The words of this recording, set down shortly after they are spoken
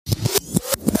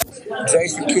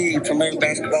Jason Key, Premier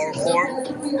Basketball Report.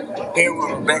 Here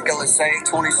with Rebecca Lescay,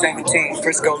 2017,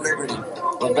 Frisco Liberty.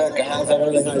 Rebecca, how's that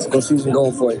early high school season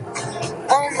going for you?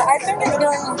 I think it's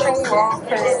doing pretty well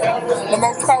for the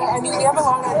most part. I mean, we have a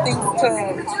lot of things to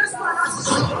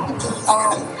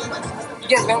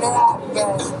get better at,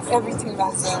 but every team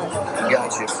has that.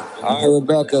 Gotcha. All right,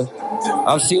 Rebecca.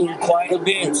 I've seen you quite a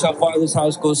bit so far this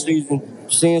high school season.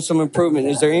 Seeing some improvement.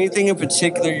 Is there anything in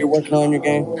particular you're working on in your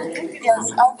game?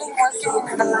 Yes, I've been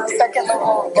working the second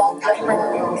level gap jumper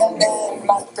and then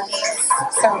my threes,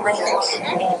 so range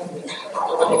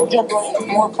and dribbling,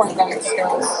 more point guard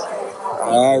skills.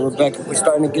 All right, Rebecca, we're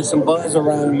starting to get some buzz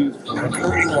around you,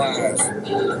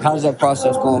 recruiting-wise. How's that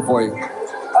process going for you?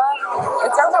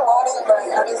 It's overwhelming, but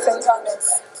at the same time,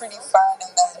 it's pretty fun,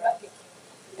 and then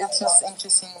it's just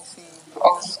interesting to see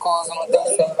all the schools and what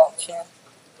they say about you.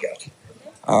 Gotcha.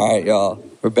 All right, y'all.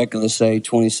 Rebecca Lescay,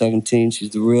 2017. She's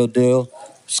the real deal.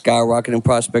 Skyrocketing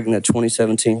prospect in that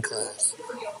 2017 class.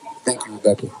 Thank you,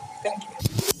 Rebecca. Thank you.